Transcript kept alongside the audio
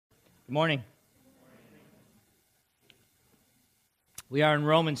Good morning. We are in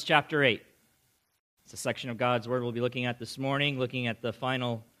Romans chapter 8. It's a section of God's Word we'll be looking at this morning, looking at the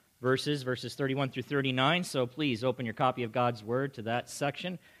final verses 31 through 39. So please open your copy of God's Word to that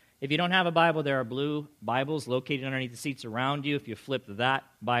section. If you don't have a Bible, there are blue Bibles located underneath the seats around you. If you flip that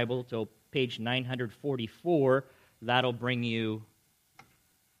Bible to page 944, that'll bring you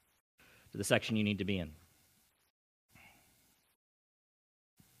to the section you need to be in.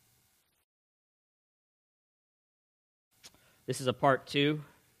 This is a part 2,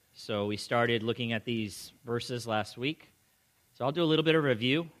 so we started looking at these verses last week. So I'll do a little bit of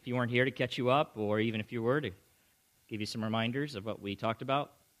review if you weren't here to catch you up, or even if you were, to give you some reminders of what we talked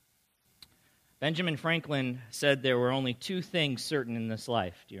about. Benjamin Franklin said there were only 2 things certain in this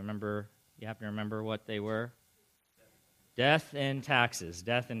life. Do you remember? You happen to remember what they were? Death and taxes.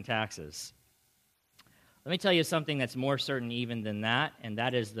 Death and taxes. Let me tell you something that's more certain even than that, and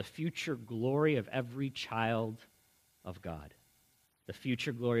that is the future glory of every child of God. The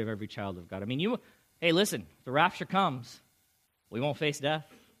future glory of every child of God. I mean, hey, listen, if the rapture comes, we won't face death.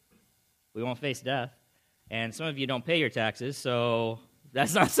 We won't face death. And some of you don't pay your taxes, so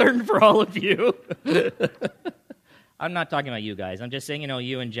that's not certain for all of you. I'm not talking about you guys. I'm just saying,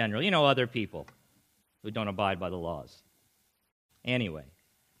 you in general. Other people who don't abide by the laws. Anyway.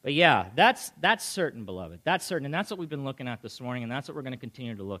 But yeah, that's certain, beloved. That's certain, and that's what we've been looking at this morning, and that's what we're going to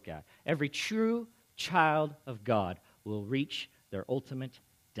continue to look at. Every true child of God will reach their ultimate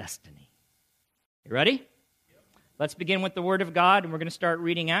destiny. You ready? Yep. Let's begin with the Word of God, and we're going to start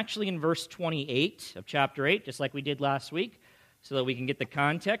reading actually in verse 28 of chapter 8, just like we did last week, so that we can get the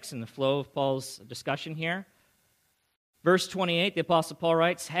context and the flow of Paul's discussion here. Verse 28, the Apostle Paul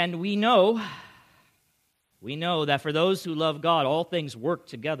writes, "And we know that for those who love God, all things work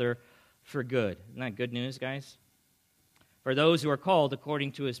together for good." Isn't that good news, guys? For those who are called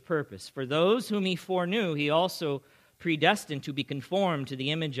according to His purpose. For those whom He foreknew, He also predestined to be conformed to the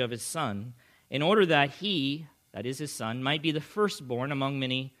image of His Son, in order that He, that is His Son, might be the firstborn among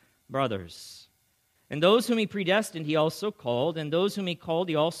many brothers. And those whom He predestined, He also called, and those whom He called,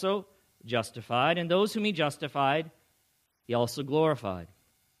 He also justified, and those whom He justified, He also glorified.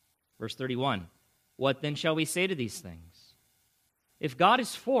 Verse 31, "What then shall we say to these things? If God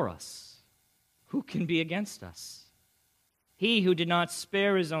is for us, who can be against us? He who did not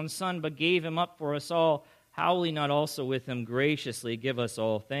spare His own Son, but gave Him up for us all, how will He not also with Him graciously give us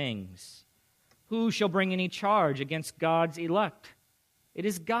all things? Who shall bring any charge against God's elect? It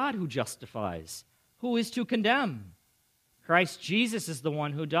is God who justifies. Who is to condemn? Christ Jesus is the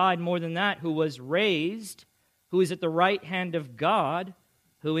one who died, more than that, who was raised, who is at the right hand of God,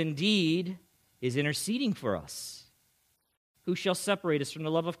 who indeed is interceding for us. Who shall separate us from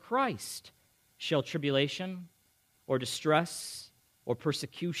the love of Christ? Shall tribulation, or distress, or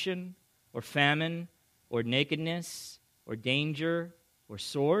persecution, or famine, or nakedness, or danger, or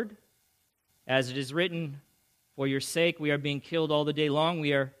sword? As it is written, for your sake we are being killed all the day long.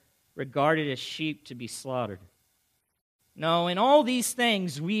 We are regarded as sheep to be slaughtered. No, in all these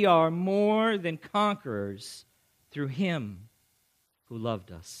things we are more than conquerors through Him who loved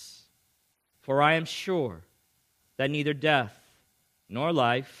us. For I am sure that neither death, nor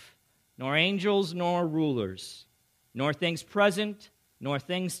life, nor angels, nor rulers, nor things present, nor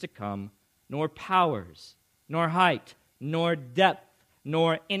things to come, nor powers, nor height, nor depth,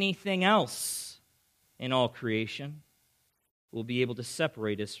 nor anything else in all creation will be able to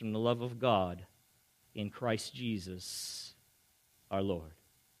separate us from the love of God in Christ Jesus our Lord."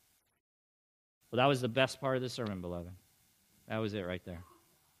 Well, that was the best part of the sermon, beloved. That was it right there.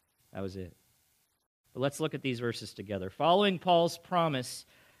 That was it. But let's look at these verses together. Following Paul's promise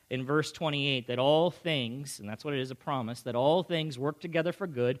in verse 28 that all things, and that's what it is, a promise, that all things work together for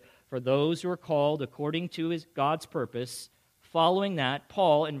good for those who are called according to God's purpose. Following that,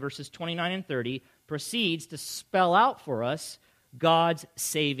 Paul in verses 29 and 30 proceeds to spell out for us God's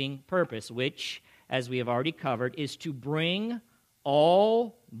saving purpose, which, as we have already covered, is to bring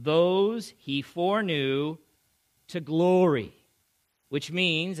all those He foreknew to glory, which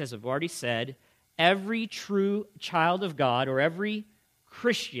means, as I've already said, every true child of God, or every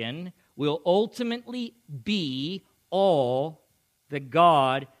Christian, will ultimately be all that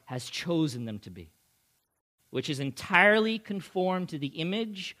God has chosen them to be, which is entirely conformed to the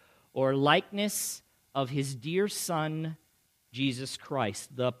image or likeness of His dear Son, Jesus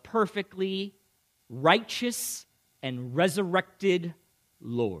Christ, the perfectly righteous and resurrected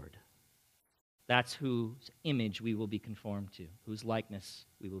Lord. That's whose image we will be conformed to, whose likeness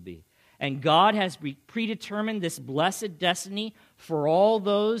we will be. And God has predetermined this blessed destiny for all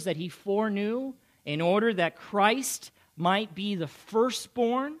those that He foreknew in order that Christ might be the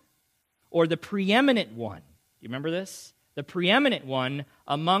firstborn or the preeminent one. You remember this? The preeminent one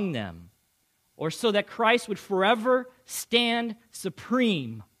among them. Or so that Christ would forever stand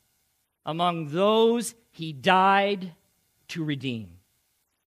supreme among those he died to redeem.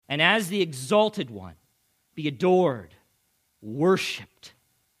 And as the exalted one, be adored, worshiped,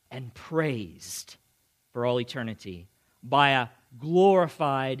 and praised for all eternity by a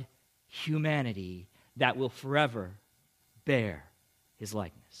glorified humanity that will forever bear his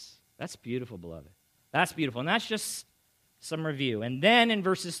likeness. That's beautiful, beloved. That's beautiful. And that's just some review. And then in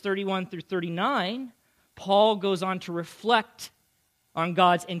verses 31 through 39, Paul goes on to reflect on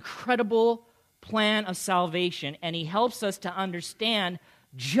God's incredible plan of salvation, and he helps us to understand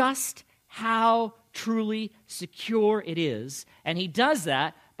just how truly secure it is. And he does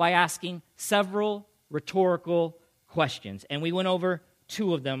that by asking several rhetorical questions. And we went over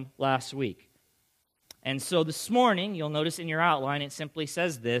 2 of them last week. And so this morning, you'll notice in your outline, it simply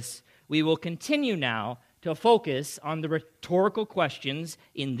says this: we will continue now to focus on the rhetorical questions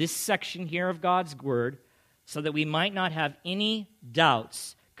in this section here of God's Word, so that we might not have any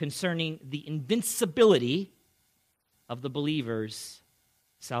doubts concerning the invincibility of the believer's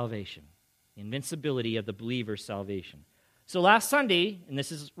salvation. The invincibility of the believer's salvation. So last Sunday, and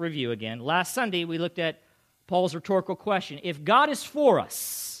this is review again, last Sunday we looked at Paul's rhetorical question: if God is for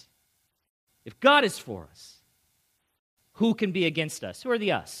us, who can be against us? Who are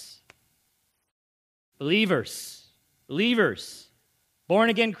the us? Believers,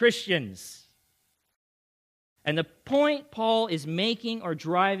 born-again Christians. And the point Paul is making or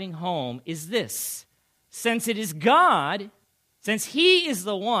driving home is this: since it is God, since he is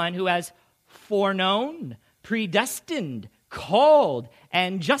the one who has foreknown, predestined, called,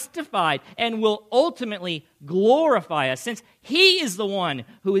 and justified, and will ultimately glorify us, since he is the one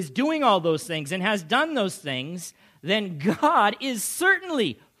who is doing all those things and has done those things, then God is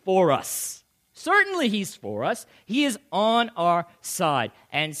certainly for us. Certainly he's for us. He is on our side.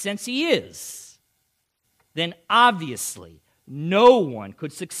 And since he is, then obviously no one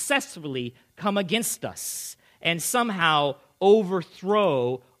could successfully come against us and somehow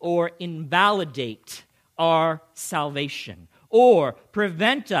overthrow or invalidate our salvation or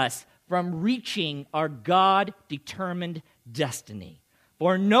prevent us from reaching our God-determined destiny.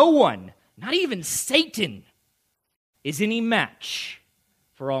 For no one, not even Satan, is any match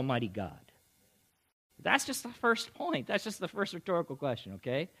for Almighty God. That's just the first point. That's just the first rhetorical question,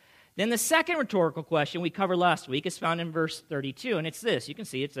 okay? Then the second rhetorical question we covered last week is found in verse 32, and it's this. You can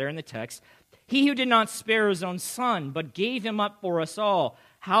see it's there in the text. He who did not spare his own son, but gave him up for us all,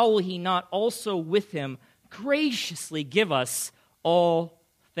 how will he not also with him graciously give us all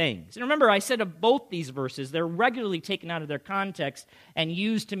things? And remember, I said of both these verses, they're regularly taken out of their context and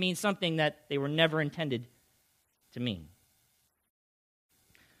used to mean something that they were never intended to mean.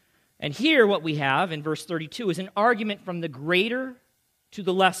 And here what we have in verse 32 is an argument from the greater to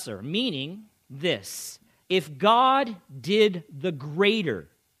the lesser, meaning this: if God did the greater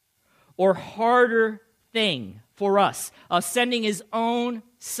or harder thing for us of sending his own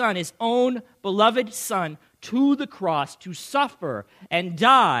son, his own beloved son, to the cross to suffer and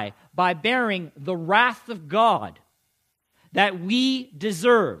die by bearing the wrath of God that we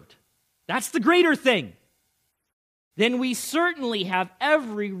deserved, that's the greater thing, then we certainly have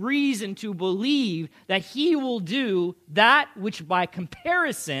every reason to believe that he will do that which by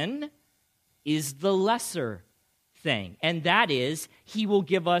comparison is the lesser thing. And that is, he will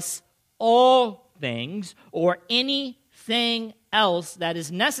give us all things or anything else that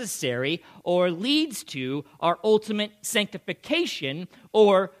is necessary or leads to our ultimate sanctification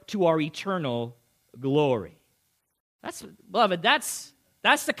or to our eternal glory. That's, beloved, that's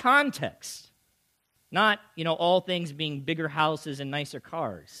the context. Not, all things being bigger houses and nicer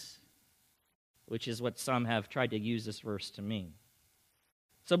cars, which is what some have tried to use this verse to mean.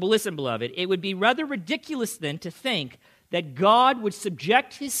 So, but listen, beloved, it would be rather ridiculous then to think that God would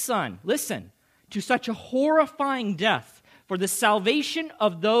subject his son, listen, to such a horrifying death for the salvation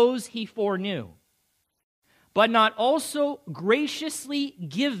of those he foreknew, but not also graciously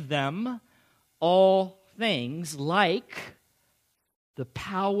give them all things like the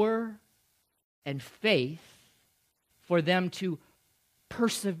power and faith for them to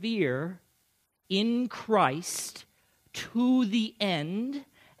persevere in Christ to the end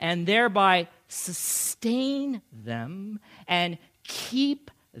and thereby sustain them and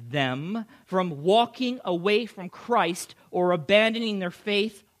keep them from walking away from Christ or abandoning their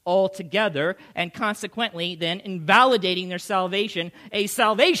faith altogether, and consequently then invalidating their salvation, a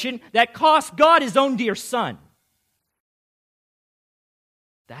salvation that cost God his own dear son.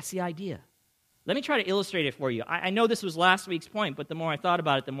 That's the idea. Let me try to illustrate it for you. I know this was last week's point, but the more I thought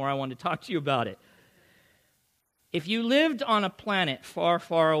about it, the more I wanted to talk to you about it. If you lived on a planet far,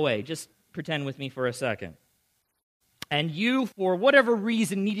 far away, just pretend with me for a second, and you, for whatever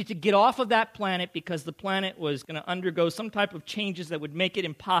reason, needed to get off of that planet because the planet was going to undergo some type of changes that would make it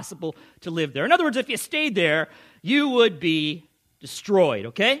impossible to live there. In other words, if you stayed there, you would be destroyed,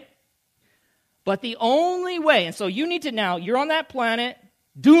 okay? But the only way, and so you need to now, you're on that planet,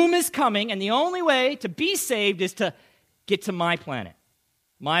 doom is coming, and the only way to be saved is to get to my planet.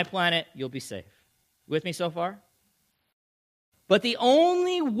 My planet, you'll be safe. With me so far? But the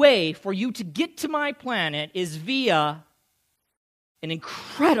only way for you to get to my planet is via an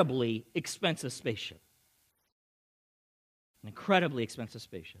incredibly expensive spaceship. An incredibly expensive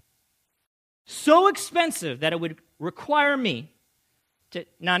spaceship. So expensive that it would require me to,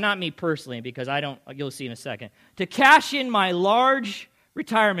 now not me personally, because I don't, you'll see in a second, to cash in my large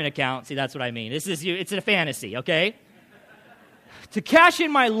retirement account. See, that's what I mean. It's a fantasy, okay? To cash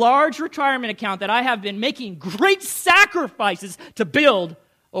in my large retirement account that I have been making great sacrifices to build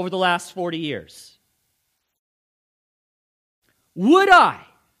over the last 40 years. Would I,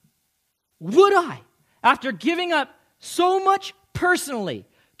 after giving up so much personally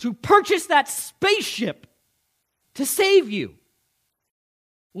to purchase that spaceship to save you,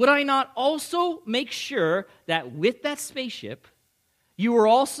 would I not also make sure that with that spaceship, you were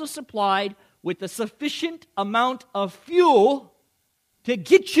also supplied with a sufficient amount of fuel to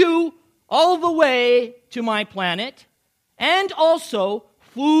get you all the way to my planet, and also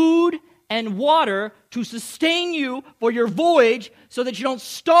food and water to sustain you for your voyage so that you don't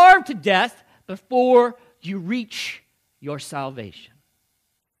starve to death before you reach your salvation?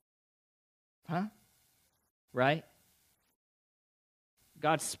 Huh? Right?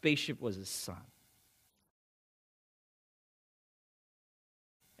 God's spaceship was his son.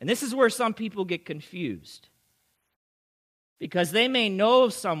 And this is where some people get confused. Because they may know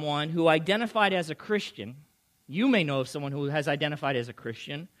of someone who identified as a Christian. You may know of someone who has identified as a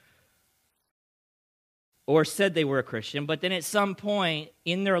Christian or said they were a Christian, but then at some point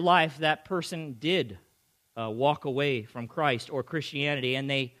in their life, that person did walk away from Christ or Christianity, and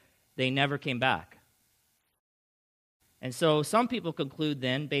they never came back. And so some people conclude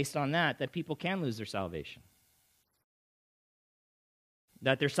then, based on that people can lose their salvation.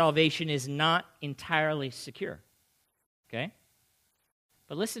 That their salvation is not entirely secure. Okay?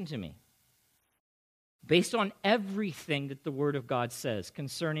 But listen to me. Based on everything that the Word of God says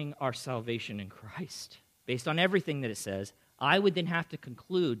concerning our salvation in Christ, based on everything that it says, I would then have to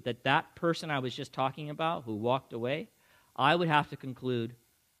conclude that that person I was just talking about who walked away, I would have to conclude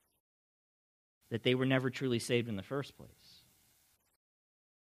that they were never truly saved in the first place.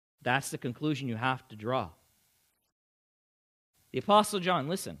 That's the conclusion you have to draw. The Apostle John,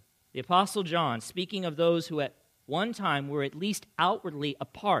 listen. The Apostle John, speaking of those who at one time were at least outwardly a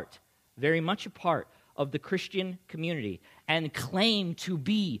part, very much a part of the Christian community, and claimed to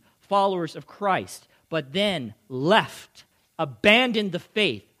be followers of Christ, but then left, abandoned the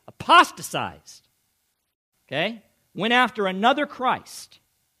faith, apostatized, okay? Went after another Christ,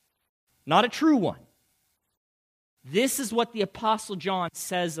 not a true one. This is what the Apostle John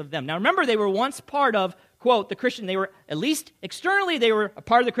says of them. Now remember, they were once part of, quote, the Christian, they were, at least externally, they were a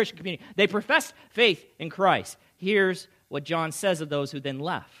part of the Christian community. They professed faith in Christ. Here's what John says of those who then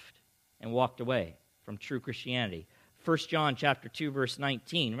left and walked away from true Christianity. 1 John chapter 2, verse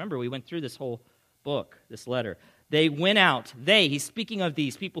 19. Remember, we went through this whole book, this letter. They went out, he's speaking of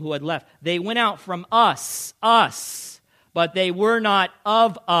these people who had left, they went out from us, but they were not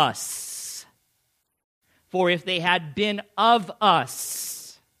of us. For if they had been of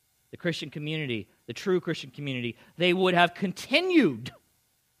us, the Christian community, the true Christian community, they would have continued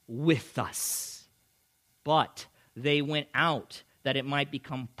with us. But they went out that it might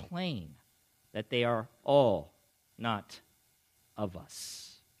become plain that they are all not of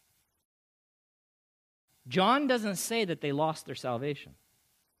us. John doesn't say that they lost their salvation.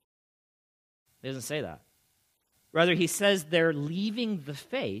 He doesn't say that. Rather, he says their leaving the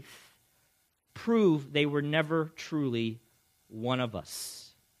faith prove they were never truly one of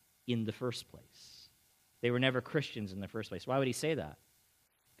us in the first place. They were never Christians in the first place. Why would he say that?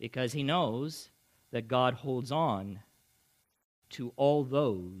 Because he knows that God holds on to all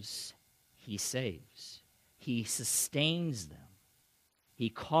those he saves. He sustains them. He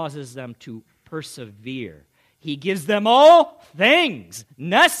causes them to persevere. He gives them all things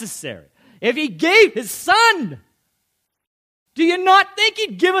necessary. If he gave his son, do you not think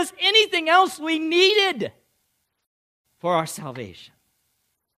he'd give us anything else we needed for our salvation?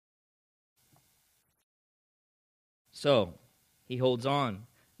 So, he holds on.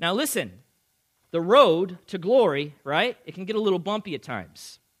 Now listen, the road to glory, right, it can get a little bumpy at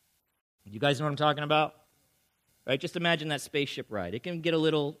times. You guys know what I'm talking about? Right? Just imagine that spaceship ride. It can get a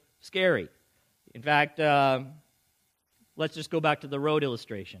little scary. In fact, let's just go back to the road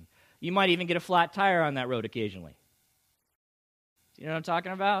illustration. You might even get a flat tire on that road occasionally. You know what I'm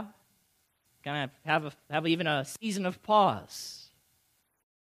talking about? Kind of have even a season of pause.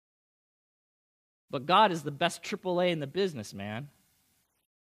 But God is the best AAA in the business, man.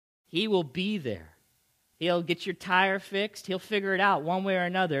 He will be there. He'll get your tire fixed. He'll figure it out one way or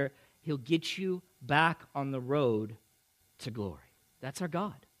another. He'll get you back on the road to glory. That's our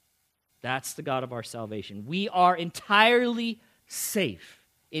God. That's the God of our salvation. We are entirely safe.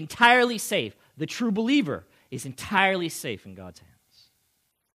 Entirely safe. The true believer is entirely safe in God's hands.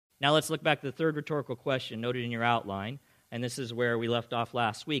 Now let's look back to the third rhetorical question noted in your outline, and this is where we left off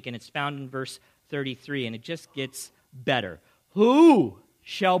last week, and it's found in verse 33, and it just gets better. Who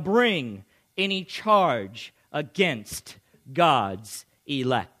shall bring any charge against God's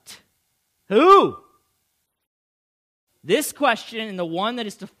elect? Who? This question and the one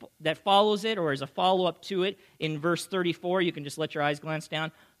that follows it, or is a follow-up to it, in verse 34, you can just let your eyes glance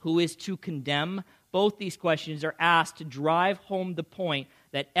down, who is to condemn? Both these questions are asked to drive home the point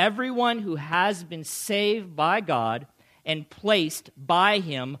that everyone who has been saved by God and placed by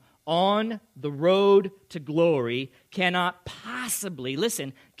Him on the road to glory cannot possibly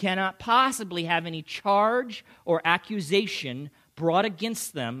have any charge or accusation brought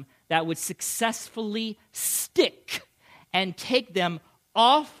against them that would successfully stick and take them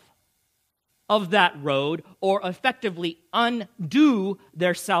off of that road, or effectively undo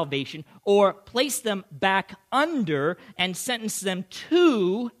their salvation, or place them back under and sentence them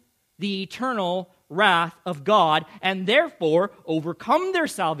to the eternal wrath of God, and therefore overcome their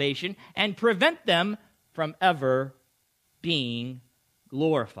salvation and prevent them from ever being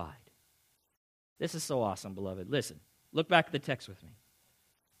glorified. This is so awesome, beloved. Listen, look back at the text with me.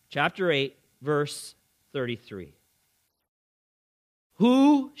 Chapter 8, verse 33.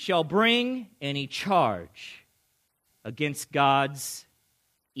 Who shall bring any charge against God's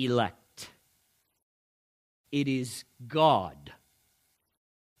elect? It is God.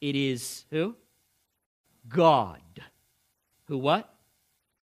 It is who? God. Who what?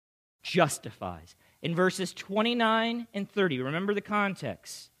 Justifies. In verses 29 and 30, remember the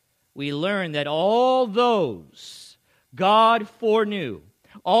context. We learn that all those God foreknew,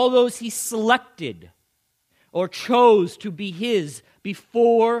 all those He selected or chose to be His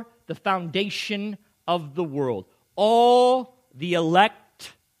before the foundation of the world. All the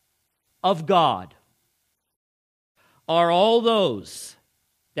elect of God are all those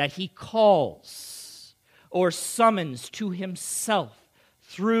that He calls or summons to Himself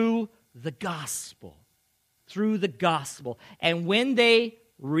through the gospel. Through the gospel. And when they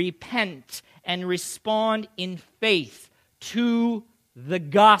repent and respond in faith to the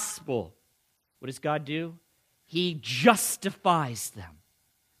gospel, what does God do? He justifies them.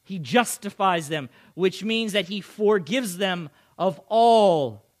 He justifies them, which means that He forgives them of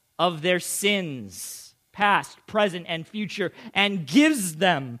all of their sins, past, present, and future, and gives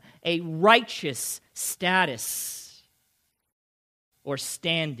them a righteous status or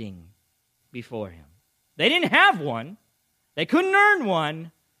standing before Him. They didn't have one. They couldn't earn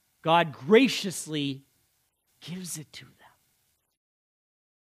one. God graciously gives it to them.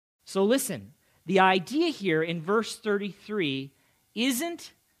 So listen. The idea here in verse 33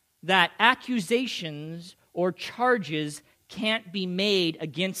 isn't that accusations or charges can't be made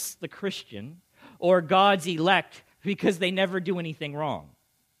against the Christian or God's elect because they never do anything wrong.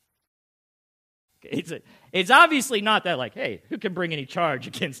 It's obviously not that like, hey, who can bring any charge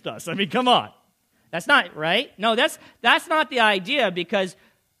against us? I mean, come on. That's not right. No, that's not the idea, because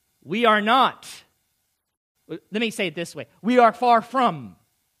we are not. Let me say it this way. We are far from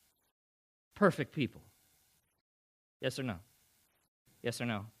perfect people. Yes or no? Yes or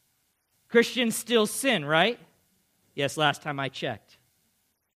no? Christians still sin, right? Yes, last time I checked.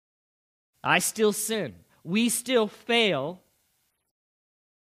 I still sin. We still fail.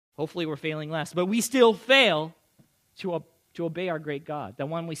 Hopefully we're failing less, but we still fail to obey our great God. The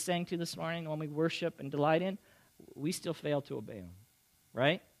one we sang to this morning, the one we worship and delight in, we still fail to obey Him,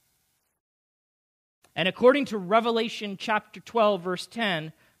 right? And according to Revelation chapter 12, verse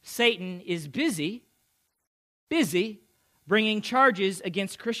 10, Satan is busy bringing charges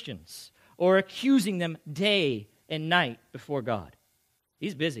against Christians or accusing them day and night before God.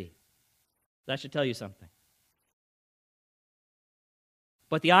 He's busy. That should tell you something.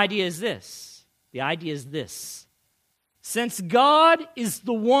 But the idea is this. Since God is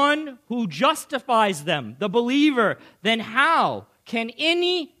the one who justifies them, the believer, then how can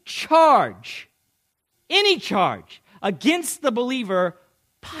any charge any charge against the believer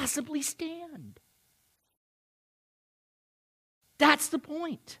possibly stand? That's the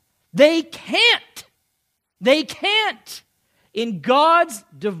point. They can't. They can't. In God's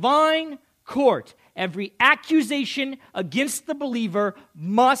divine court, every accusation against the believer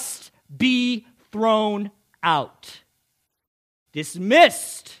must be thrown out,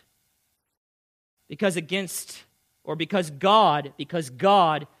 dismissed, because God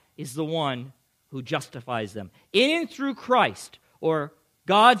is the one who justifies them. In and through Christ, or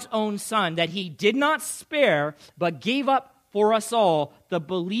God's own Son, that he did not spare, but gave up for us all, the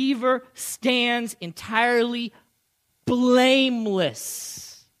believer stands entirely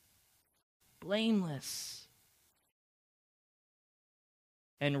blameless. Blameless.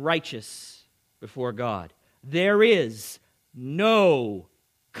 And righteous before God. There is no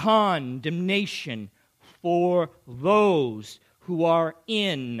condemnation for those who are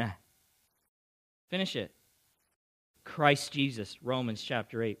in, finish it, Christ Jesus, Romans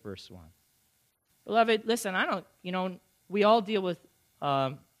chapter 8, verse 1. Beloved, listen, we all deal with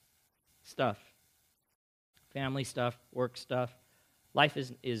stuff. Family stuff, work stuff. Life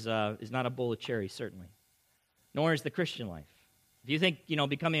is not a bowl of cherries, certainly. Nor is the Christian life. If you think,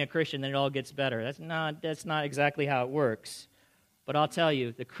 becoming a Christian, then it all gets better. That's not exactly how it works. But I'll tell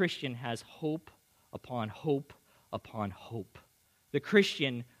you, the Christian has hope upon hope upon hope. The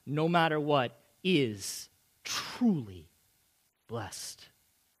Christian, no matter what, is truly blessed.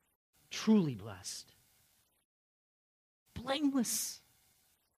 Truly blessed. Blameless.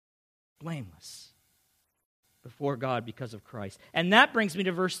 Blameless before God because of Christ. And that brings me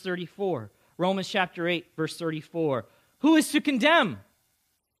to verse 34. Romans chapter 8, verse 34. Who is to condemn?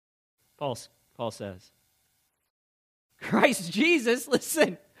 Paul says. Christ Jesus,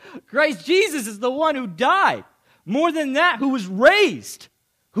 listen. Christ Jesus is the one who died. More than that, who was raised.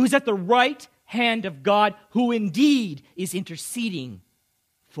 Who's at the right hand of God, who indeed is interceding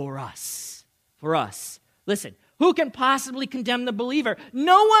for us. For us. Listen, who can possibly condemn the believer?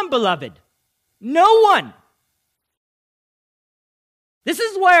 No one, beloved. No one. This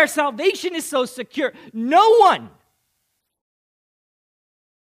is why our salvation is so secure. No one.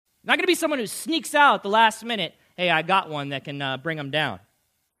 Not going to be someone who sneaks out at the last minute. Hey, I got one that can bring them down.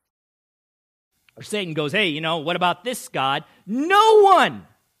 Or Satan goes, hey, what about this God? No one.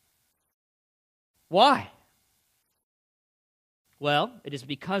 Why? Well, it is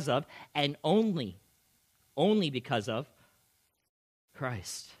because of, and only because of,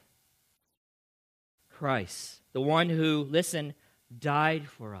 Christ. Christ, the one who, listen, died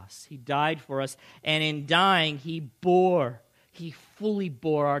for us. He died for us, and in dying, he fully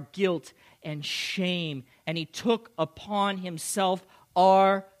bore our guilt and shame, and he took upon himself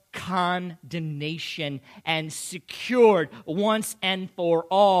our condemnation and secured once and for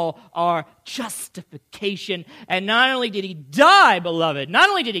all our justification. And not only did he die, beloved,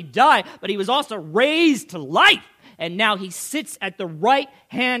 but he was also raised to life. And now he sits at the right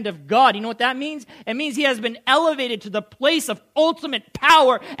hand of God. You know what that means? It means he has been elevated to the place of ultimate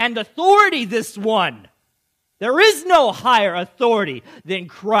power and authority, this one. There is no higher authority than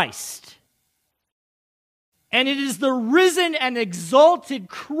Christ. And it is the risen and exalted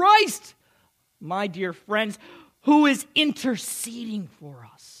Christ, my dear friends, who is interceding for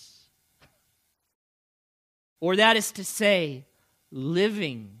us. Or that is to say,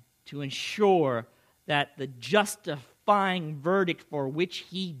 living to ensure that the justifying verdict for which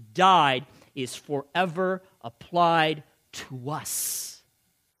he died is forever applied to us,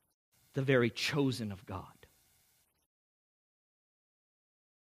 the very chosen of God.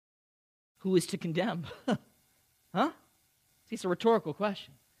 Who is to condemn? Huh? See, it's a rhetorical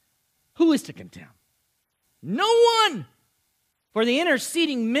question. Who is to condemn? No one! For the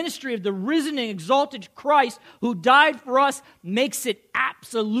interceding ministry of the risen and exalted Christ who died for us makes it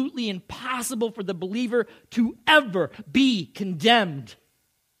absolutely impossible for the believer to ever be condemned.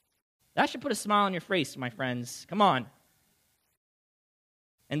 That should put a smile on your face, my friends. Come on.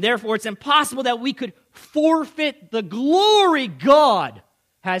 And therefore, it's impossible that we could forfeit the glory God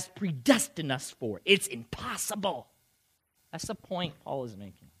has predestined us for. It's impossible. That's the point Paul is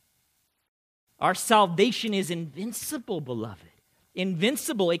making. Our salvation is invincible, beloved.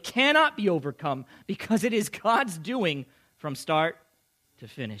 Invincible. It cannot be overcome because it is God's doing from start to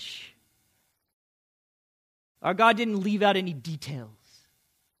finish. Our God didn't leave out any details.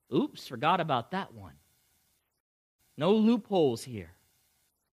 Oops, forgot about that one. No loopholes here.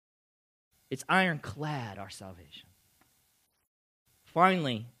 It's ironclad, our salvation.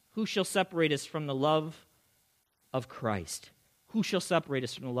 Finally, who shall separate us from the love of Christ? Who shall separate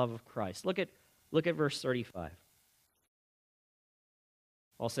us from the love of Christ? Look at verse 35.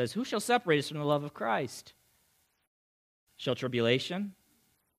 Paul says, who shall separate us from the love of Christ? Shall tribulation,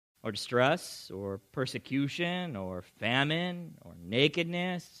 or distress, or persecution, or famine, or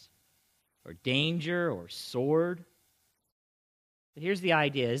nakedness, or danger, or sword? But here's the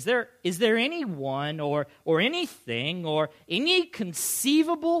idea. Is there anyone or anything or any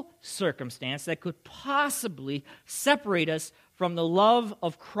conceivable circumstance that could possibly separate us from the love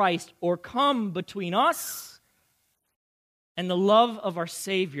of Christ or come between us and the love of our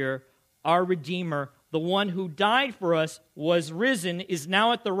Savior, our Redeemer, the one who died for us, was risen, is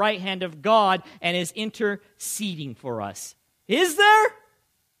now at the right hand of God, and is interceding for us? Is there?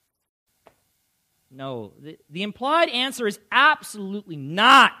 No. The implied answer is absolutely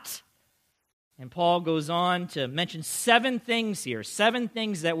not. And Paul goes on to mention 7 things here, 7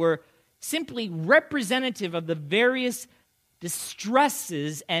 things that were simply representative of the various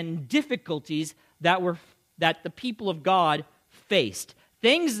distresses and difficulties that the people of God faced.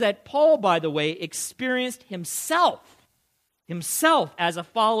 Things that Paul, by the way, experienced himself as a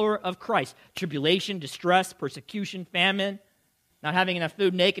follower of Christ. Tribulation, distress, persecution, famine, not having enough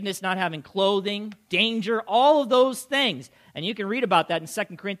food, nakedness, not having clothing, danger, all of those things. And you can read about that in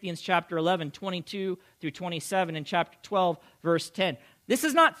 2 Corinthians chapter 11, 22 through 27, and chapter 12, verse 10. This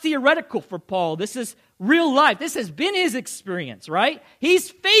is not theoretical for Paul. This is real life. This has been his experience, right? He's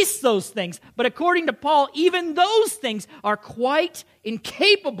faced those things. But according to Paul, even those things are quite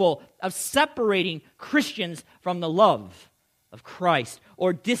incapable of separating Christians from the love of Christ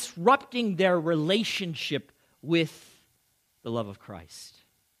or disrupting their relationship with the love of Christ.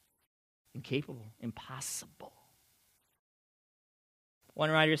 Incapable, impossible.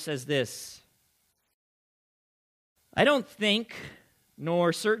 One writer says this: I don't think,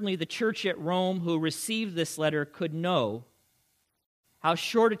 nor certainly the church at Rome who received this letter could know how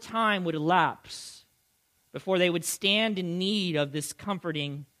short a time would elapse before they would stand in need of this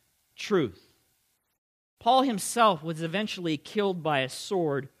comforting truth. Paul himself was eventually killed by a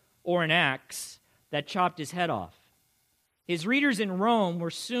sword or an axe that chopped his head off. His readers in Rome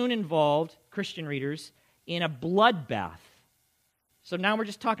were soon involved, Christian readers, in a bloodbath. So now we're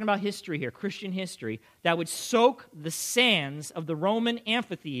just talking about history here, Christian history, that would soak the sands of the Roman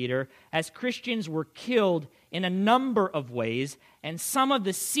amphitheater as Christians were killed in a number of ways. And some of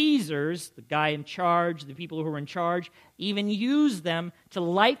the Caesars, the guy in charge, the people who were in charge, even used them to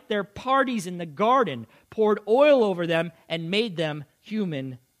light their parties in the garden, poured oil over them, and made them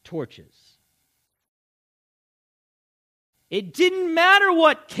human torches. It didn't matter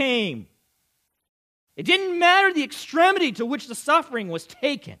what came. It didn't matter the extremity to which the suffering was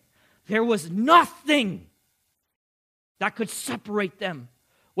taken. There was nothing that could separate them.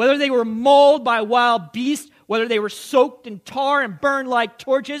 Whether they were mauled by wild beasts, whether they were soaked in tar and burned like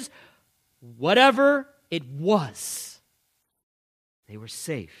torches, whatever it was, they were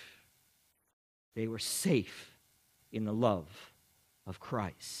safe. They were safe in the love of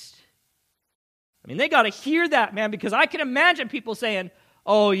Christ. I mean, they got to hear that, man, because I can imagine people saying,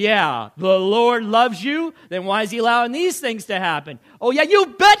 oh, yeah, the Lord loves you, then why is he allowing these things to happen? Oh, yeah, you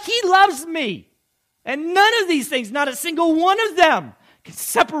bet he loves me. And none of these things, not a single one of them, can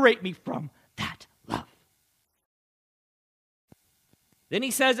separate me from that love. Then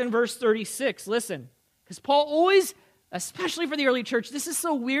he says in verse 36, listen, because Paul always, especially for the early church, this is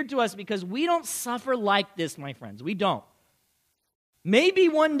so weird to us because we don't suffer like this, my friends. We don't. Maybe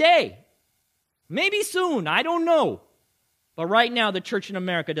one day. Maybe soon. I don't know. But right now, the church in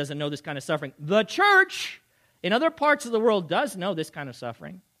America doesn't know this kind of suffering. The church in other parts of the world does know this kind of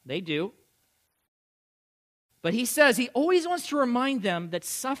suffering. They do. But he says he always wants to remind them that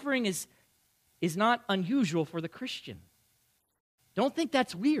suffering is not unusual for the Christian. Don't think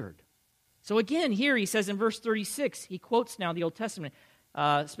that's weird. So again, here he says in verse 36, he quotes now the Old Testament,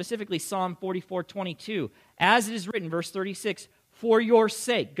 specifically Psalm 44:22. As it is written, verse 36, for your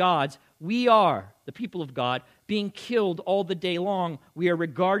sake, God's, we are, the people of God, being killed all the day long. We are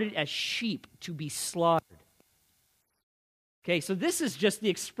regarded as sheep to be slaughtered. Okay, so this is just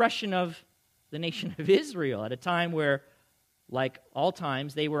the expression of the nation of Israel at a time where, like all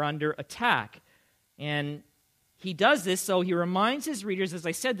times, they were under attack. And he does this so he reminds his readers, as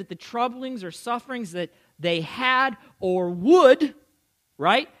I said, that the troublings or sufferings that they had or would,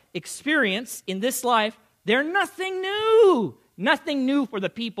 right, experience in this life, they're nothing new. Nothing new for the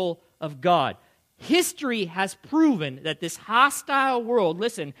people of God. History has proven that this hostile world,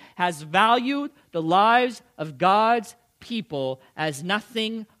 listen, has valued the lives of God's people as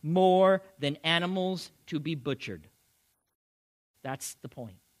nothing more than animals to be butchered. That's the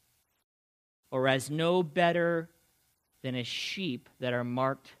point. Or as no better than as sheep that are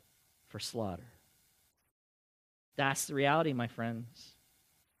marked for slaughter. That's the reality, my friends.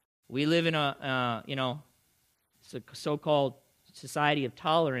 We live in a, it's a so-called society of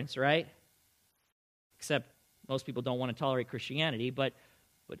tolerance, right? Except most people don't want to tolerate Christianity, but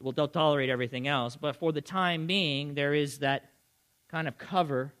they'll tolerate everything else. But for the time being, there is that kind of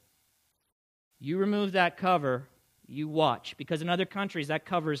cover. You remove that cover, you watch. Because in other countries, that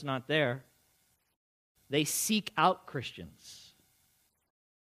cover is not there. They seek out Christians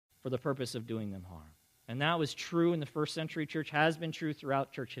for the purpose of doing them harm. And that was true in the first century church, has been true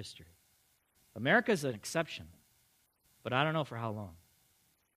throughout church history. America is an exception, but I don't know for how long.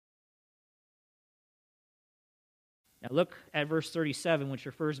 Now look at verse 37, which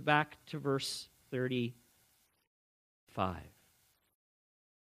refers back to verse 35.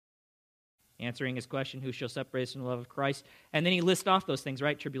 Answering his question, who shall separate us from the love of Christ? And then he lists off those things,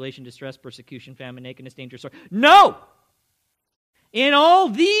 right? Tribulation, distress, persecution, famine, nakedness, danger, sword. No! In all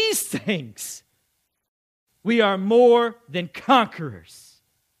these things, we are more than conquerors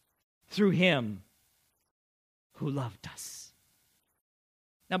through him who loved us.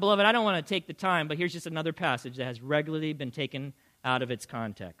 Now, beloved, I don't want to take the time, but here's just another passage that has regularly been taken out of its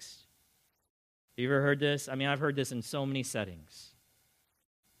context. Have you ever heard this? I mean, I've heard this in so many settings.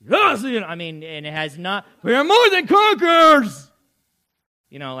 And it has not, we are more than conquerors!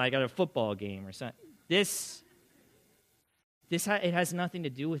 Like at a football game or something. It has nothing to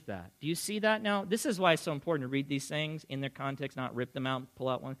do with that. Do you see that now? This is why it's so important to read these things in their context, not rip them out and pull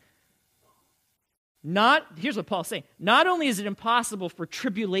out one. Here's what Paul's saying. Not only is it impossible for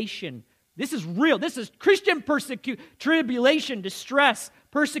tribulation, this is real, this is Christian tribulation, distress,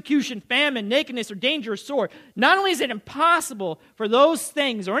 persecution, famine, nakedness, or danger, or sword. Not only is it impossible for those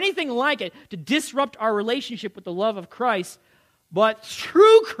things or anything like it to disrupt our relationship with the love of Christ, but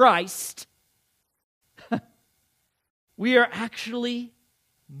through Christ, we are actually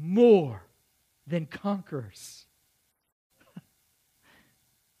more than conquerors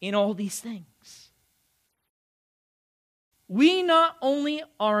in all these things. We not only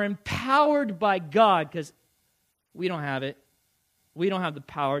are empowered by God, because we don't have it. We don't have the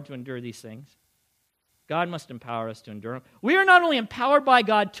power to endure these things. God must empower us to endure them. We are not only empowered by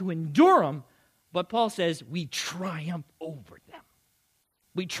God to endure them, but Paul says we triumph over them.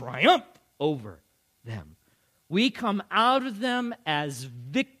 We triumph over them. We come out of them as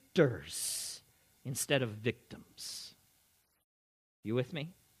victors instead of victims. You with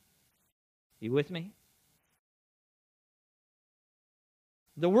me? You with me?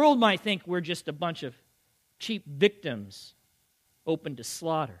 The world might think we're just a bunch of cheap victims open to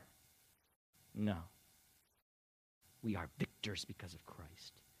slaughter. No. We are victors because of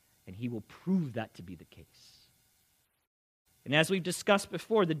Christ, and he will prove that to be the case. And as we've discussed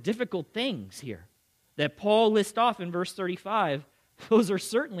before, the difficult things here that Paul lists off in verse 35, those are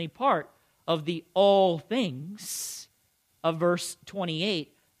certainly part of the all things of verse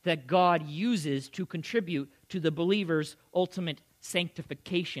 28 that God uses to contribute to the believer's ultimate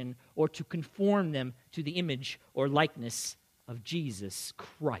sanctification or to conform them to the image or likeness of Jesus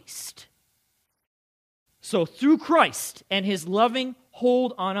Christ. So through Christ and his loving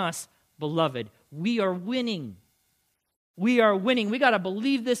hold on us, beloved, we are winning. We are winning. We got to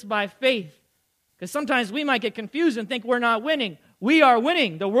believe this by faith, because sometimes we might get confused and think we're not winning. We are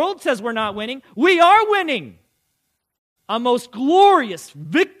winning. The world says we're not winning. We are winning. A most glorious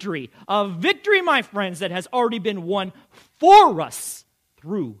victory, a victory, my friends, that has already been won for us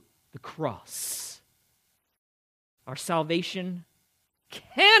through the cross. Our salvation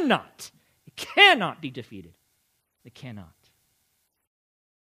cannot be defeated. It cannot.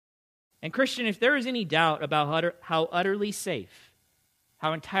 And Christian, if there is any doubt about how utterly safe,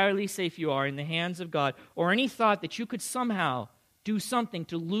 how entirely safe you are in the hands of God, or any thought that you could somehow do something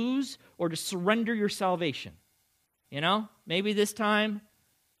to lose or to surrender your salvation, maybe this time,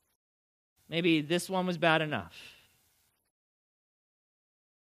 maybe this one was bad enough,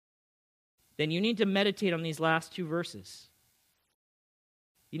 then you need to meditate on these last two verses.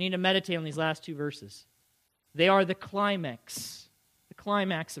 You need to meditate on these last two verses. They are the climax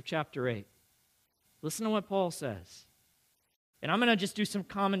of chapter 8. Listen to what Paul says. And I'm going to just do some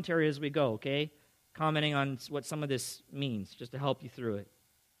commentary as we go, okay? Commenting on what some of this means, just to help you through it.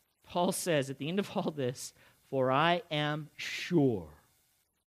 Paul says at the end of all this, for I am sure.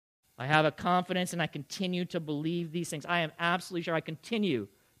 I have a confidence and I continue to believe these things. I am absolutely sure. I continue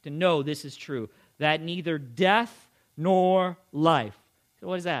to know this is true, that neither death nor life. So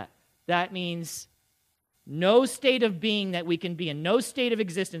what is that? That means no state of being that we can be in, no state of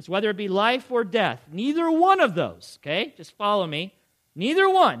existence, whether it be life or death, neither one of those, okay? Just follow me. Neither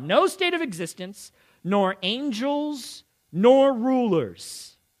one, no state of existence, nor angels, nor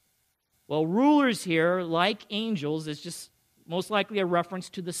rulers. Well, rulers here, like angels, is just most likely a reference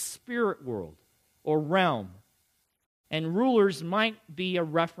to the spirit world or realm. And rulers might be a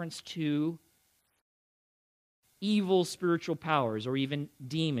reference to evil spiritual powers or even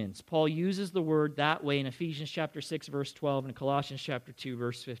demons. Paul uses the word that way in Ephesians chapter 6, verse 12, and Colossians chapter 2,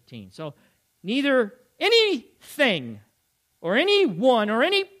 verse 15. So neither anything or anyone or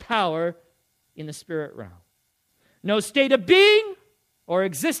any power in the spirit realm. No state of being or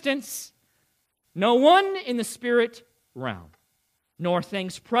existence, no one in the spirit realm, nor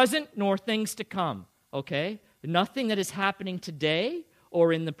things present, nor things to come. Okay? Nothing that is happening today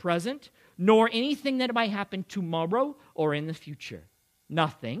or in the present, nor anything that might happen tomorrow or in the future.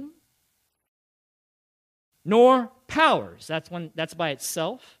 Nothing. Nor powers. That's by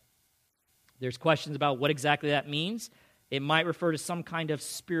itself. There's questions about what exactly that means. It might refer to some kind of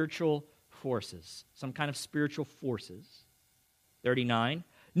spiritual forces. Some kind of spiritual forces. 39.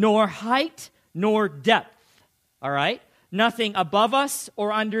 Nor height, nor depth. All right? Nothing above us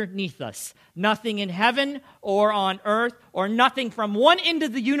or underneath us. Nothing in heaven or on earth, or nothing from one end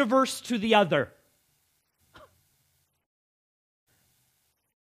of the universe to the other.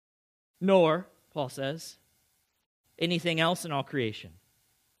 Nor, Paul says, anything else in all creation.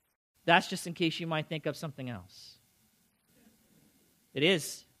 That's just in case you might think of something else. It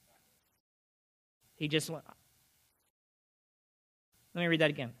is. Let me read that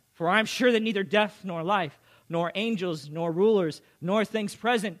again. For I am sure that neither death nor life, nor angels, nor rulers, nor things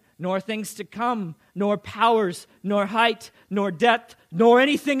present, nor things to come, nor powers, nor height, nor depth, nor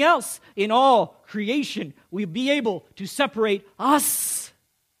anything else in all creation will be able to separate us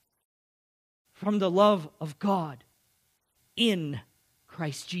from the love of God in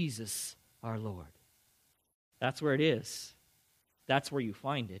Christ Jesus our Lord. That's where it is. That's where you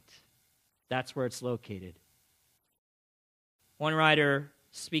find it. That's where it's located. One writer,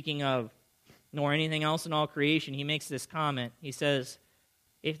 speaking of nor anything else in all creation, he makes this comment. He says,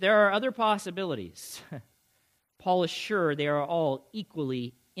 if there are other possibilities, Paul is sure they are all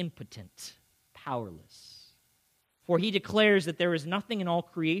equally impotent, powerless. For he declares that there is nothing in all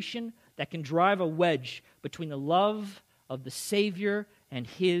creation that can drive a wedge between the love of the Savior and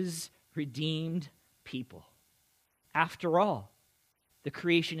his redeemed people. After all, the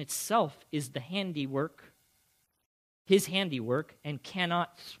creation itself is the handiwork, his handiwork, and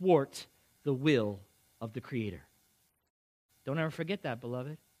cannot thwart the will of the Creator. Don't ever forget that,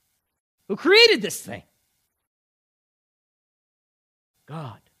 beloved. Who created this thing?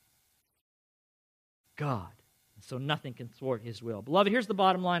 God. God. So nothing can thwart his will. Beloved, here's the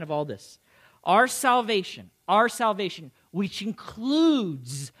bottom line of all this. Our salvation, which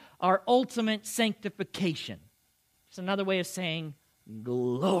includes our ultimate sanctification. It's another way of saying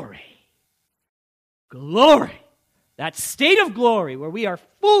glory. Glory. That state of glory where we are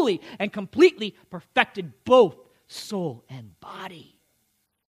fully and completely perfected, both soul and body.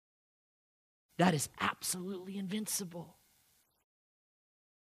 That is absolutely invincible.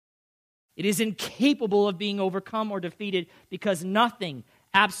 It is incapable of being overcome or defeated because nothing,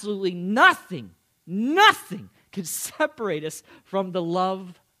 absolutely nothing can separate us from the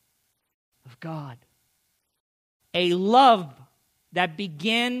love of God. A love that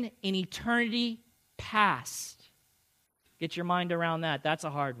began in eternity past. Get your mind around that. That's a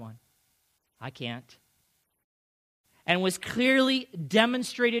hard one. I can't. And was clearly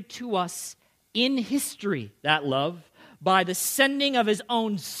demonstrated to us in history, that love, by the sending of his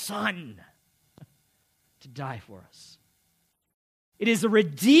own Son to die for us. It is a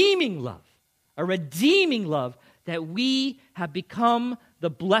redeeming love that we have become the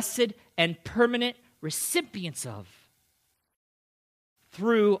blessed and permanent recipients of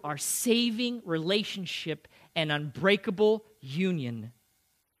through our saving relationship and unbreakable union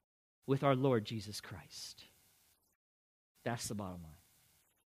with our Lord Jesus Christ. That's the bottom line.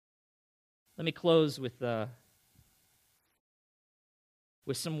 Let me close with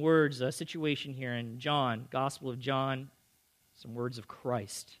some words, a situation here in John, Gospel of John, some words of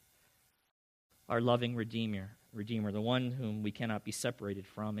Christ, our loving Redeemer, the one whom we cannot be separated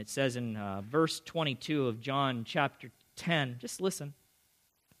from. It says in verse 22 of John chapter 10, just listen.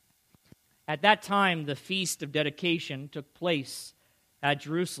 At that time, the feast of dedication took place at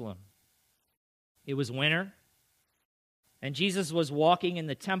Jerusalem. It was winter, and Jesus was walking in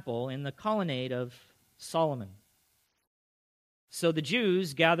the temple in the colonnade of Solomon. So the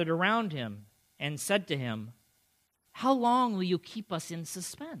Jews gathered around him and said to him, "How long will you keep us in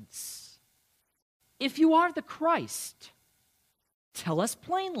suspense? If you are the Christ, tell us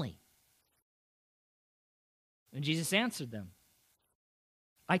plainly." And Jesus answered them,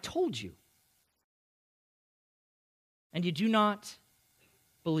 "I told you, and you do not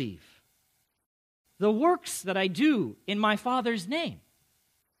believe. the works that I do in my Father's name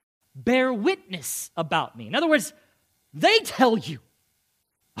bear witness about me. In other words, they tell you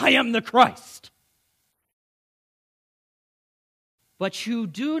I am the Christ. But you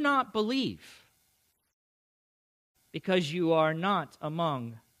do not believe because you are not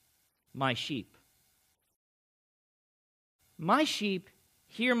among my sheep. My sheep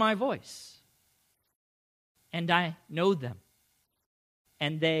hear my voice, and I know them,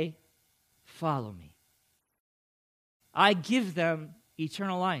 and they follow me. I give them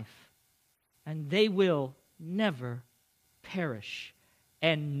eternal life, and they will never perish,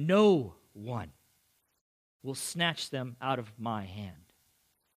 and no one will snatch them out of my hand.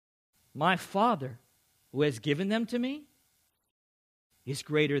 My Father, who has given them to me, is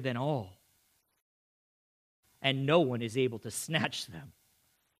greater than all, and no one is able to snatch them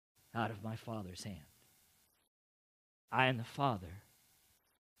out of my Father's hand. I and the Father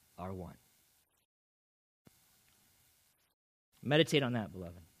are one. Meditate on that,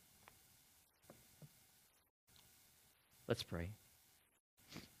 beloved. Let's pray.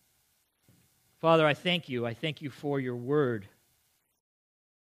 Father, I thank you. I thank you for your word.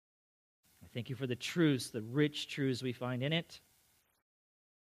 I thank you for the truths, the rich truths we find in it.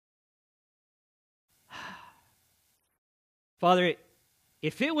 Father,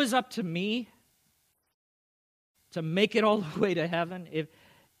 if it was up to me to make it all the way to heaven,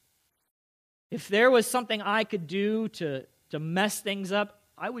 if there was something I could do to mess things up,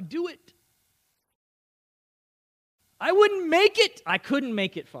 I would do it. I wouldn't make it. I couldn't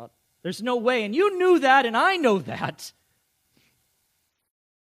make it, Father. There's no way. And you knew that, and I know that.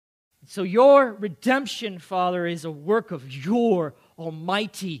 So your redemption, Father, is a work of your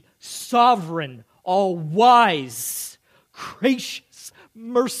almighty, sovereign, all-wise, gracious,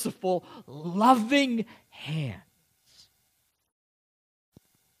 merciful, loving hands.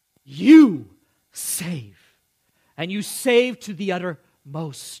 You save, and you save to the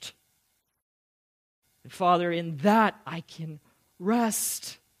uttermost. And Father, in that I can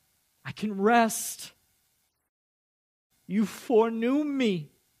rest. I can rest. You foreknew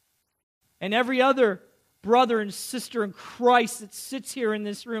me and every other brother and sister in Christ that sits here in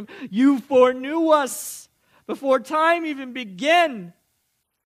this room. You foreknew us before time even began.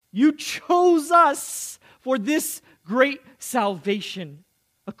 You chose us for this great salvation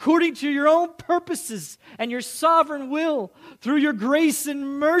according to your own purposes and your sovereign will. Through your grace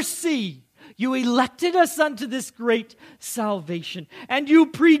and mercy, you elected us unto this great salvation, and you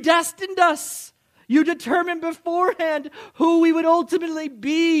predestined us. You determined beforehand who we would ultimately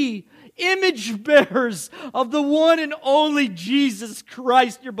be, image bearers of the one and only Jesus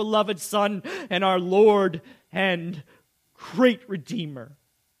Christ, your beloved Son, and our Lord and great Redeemer.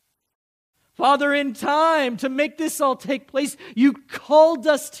 Father, in time to make this all take place, you called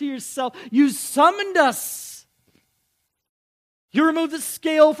us to yourself. You summoned us. You removed the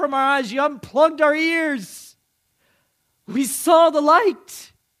scale from our eyes. You unplugged our ears. We saw the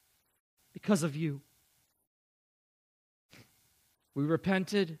light because of you. We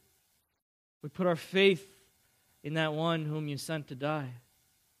repented. We put our faith in that one whom you sent to die.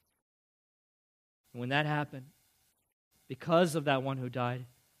 And when that happened, because of that one who died,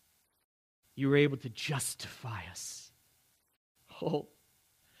 you were able to justify us. Oh,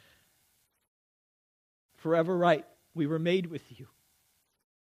 forever right. We were made with you.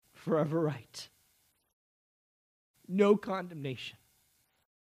 Forever right. No condemnation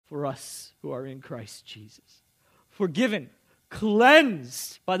for us who are in Christ Jesus. Forgiven,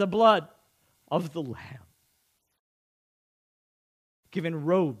 cleansed by the blood of the Lamb. Given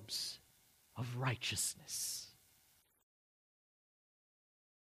robes of righteousness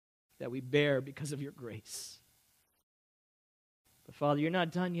that we bear because of your grace. But Father, you're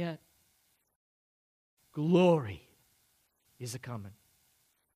not done yet. Glory is a-coming.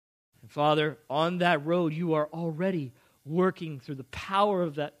 And Father, on that road, you are already working through the power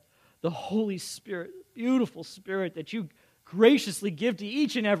of that, the Holy Spirit, beautiful Spirit that you graciously give to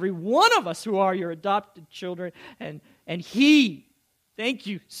each and every one of us who are your adopted children. And He, thank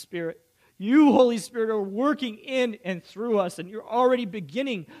you, Spirit, you, Holy Spirit, are working in and through us, and you're already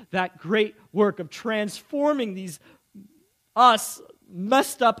beginning that great work of transforming these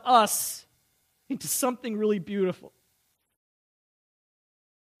messed up us, into something really beautiful,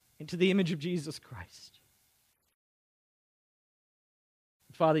 into the image of Jesus Christ.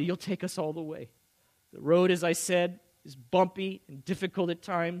 Father, you'll take us all the way. The road, as I said, is bumpy and difficult at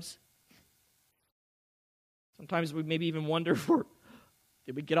times. Sometimes we maybe even wonder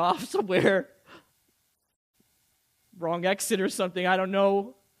did we get off somewhere? Wrong exit or something, I don't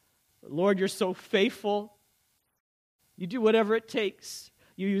know. But Lord, you're so faithful. You do whatever it takes.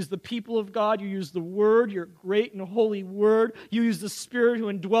 You use the people of God. You use the Word, your great and holy Word. You use the Spirit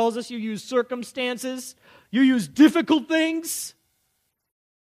who indwells us. You use circumstances. You use difficult things.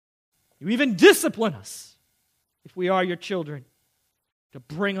 You even discipline us, if we are your children, to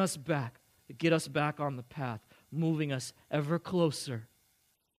bring us back, to get us back on the path, moving us ever closer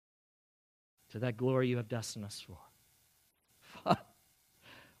to that glory you have destined us for.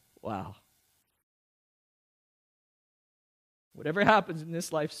 Wow. Whatever happens in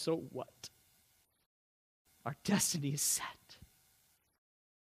this life, so what? Our destiny is set.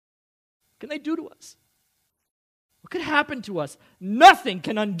 What can they do to us? What could happen to us? Nothing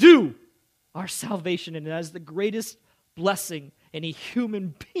can undo our salvation, and that is the greatest blessing any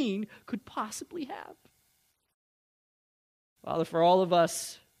human being could possibly have. Father, for all of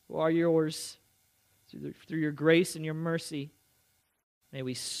us who are yours, through your grace and your mercy, may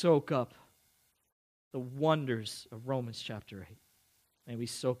we soak up the wonders of Romans chapter 8. May we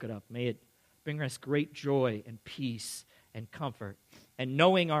soak it up. May it bring us great joy and peace and comfort. And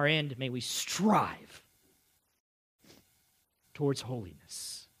knowing our end, may we strive towards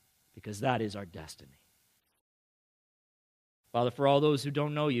holiness, because that is our destiny. Father, for all those who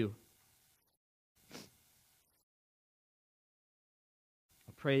don't know you,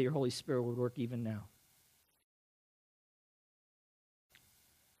 I pray that your Holy Spirit would work even now.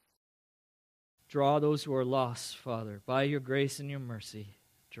 Draw those who are lost, Father, by your grace and your mercy.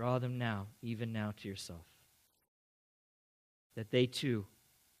 Draw them now, even now, to yourself. That they too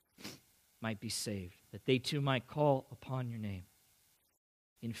might be saved. That they too might call upon your name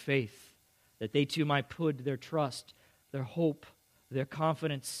in faith. That they too might put their trust, their hope, their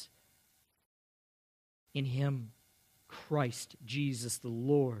confidence in Him, Christ Jesus the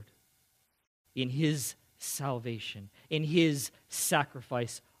Lord, in His salvation, in His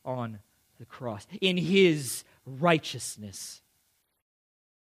sacrifice on the cross, in His righteousness.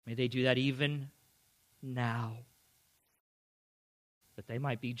 May they do that even now, that they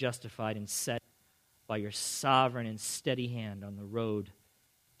might be justified and set by your sovereign and steady hand on the road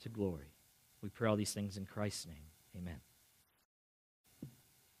to glory. We pray all these things in Christ's name. Amen.